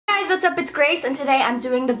what's up? It's Grace, and today I'm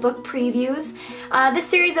doing the book previews. This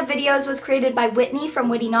series of videos was created by Whitney from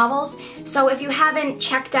Witty Novels, so if you haven't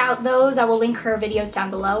checked out those, I will link her videos down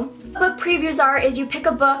below. Book previews is you pick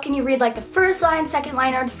a book and you read like the first line, second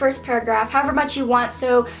line, or the first paragraph, however much you want,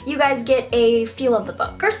 so you guys get a feel of the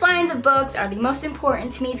book. First lines of books are the most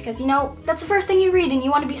important to me because, you know, that's the first thing you read and you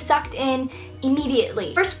want to be sucked in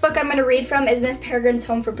immediately. First book I'm going to read from is Miss Peregrine's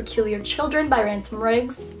Home for Peculiar Children by Ransom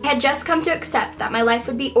Riggs. I had just come to accept that my life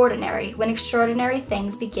would be ordinary when extraordinary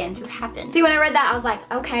things begin to happen. See, when I read that, I was like,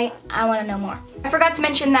 okay, I want to know more. I forgot to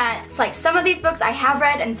mention that it's like some of these books I have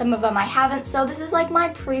read and some of them I haven't, so this is like my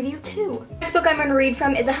preview too. Next book I'm going to read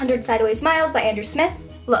from is 100 Sideways Miles by Andrew Smith.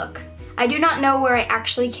 Look, I do not know where I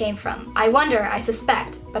actually came from. I wonder, I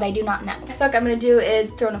suspect, but I do not know. Next book I'm going to do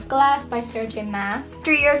is Throne of Glass by Sarah J. Maas.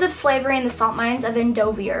 After years of slavery in the salt mines of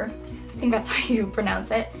Endovier, I think that's how you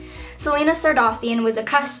pronounce it, Selena Sardothian was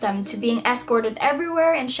accustomed to being escorted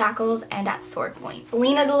everywhere in shackles and at sword point.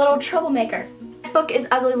 Selena's a little troublemaker. Next book is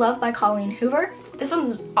Ugly Love by Colleen Hoover. This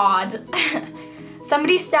one's odd.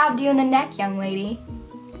 Somebody stabbed you in the neck, young lady.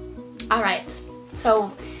 Alright,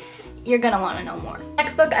 so you're gonna want to know more.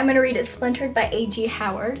 Next book I'm gonna read is Splintered by A.G.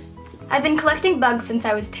 Howard. I've been collecting bugs since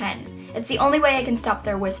I was 10. It's the only way I can stop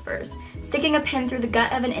their whispers. Sticking a pin through the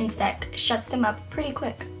gut of an insect shuts them up pretty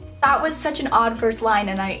quick. That was such an odd first line,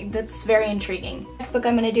 and that's very intriguing. Next book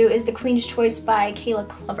I'm gonna do is The Queen's Choice by Kayla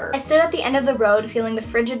Clover. I stood at the end of the road feeling the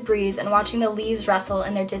frigid breeze and watching the leaves rustle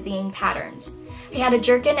in their dizzying patterns. I had a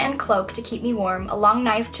jerkin and cloak to keep me warm, a long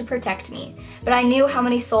knife to protect me, but I knew how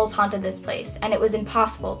many souls haunted this place, and it was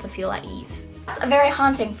impossible to feel at ease. That's a very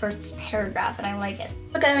haunting first paragraph, and I like it.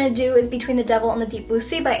 The book I'm going to do is Between the Devil and the Deep Blue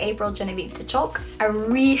Sea by April Genevieve Ticholk. I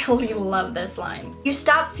really love this line. You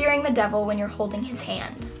stop fearing the devil when you're holding his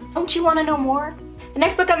hand. Don't you want to know more? The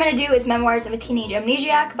next book I'm going to do is Memoirs of a Teenage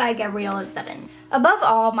Amnesiac by Gabriella Zevin. Above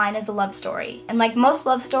all, mine is a love story, and like most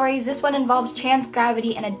love stories, this one involves chance,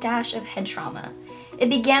 gravity, and a dash of head trauma. It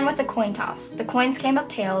began with a coin toss. The coins came up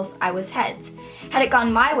tails, I was heads. Had it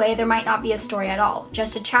gone my way, there might not be a story at all,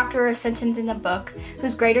 just a chapter or a sentence in the book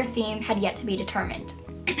whose greater theme had yet to be determined.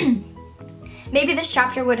 Maybe this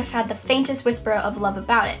chapter would have had the faintest whisper of love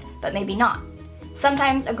about it, but maybe not.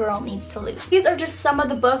 Sometimes a girl needs to lose. These are just some of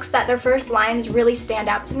the books that their first lines really stand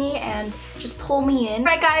out to me and just pull me in.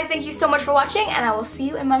 Alright guys, thank you so much for watching, and I will see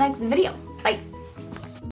you in my next video. Bye!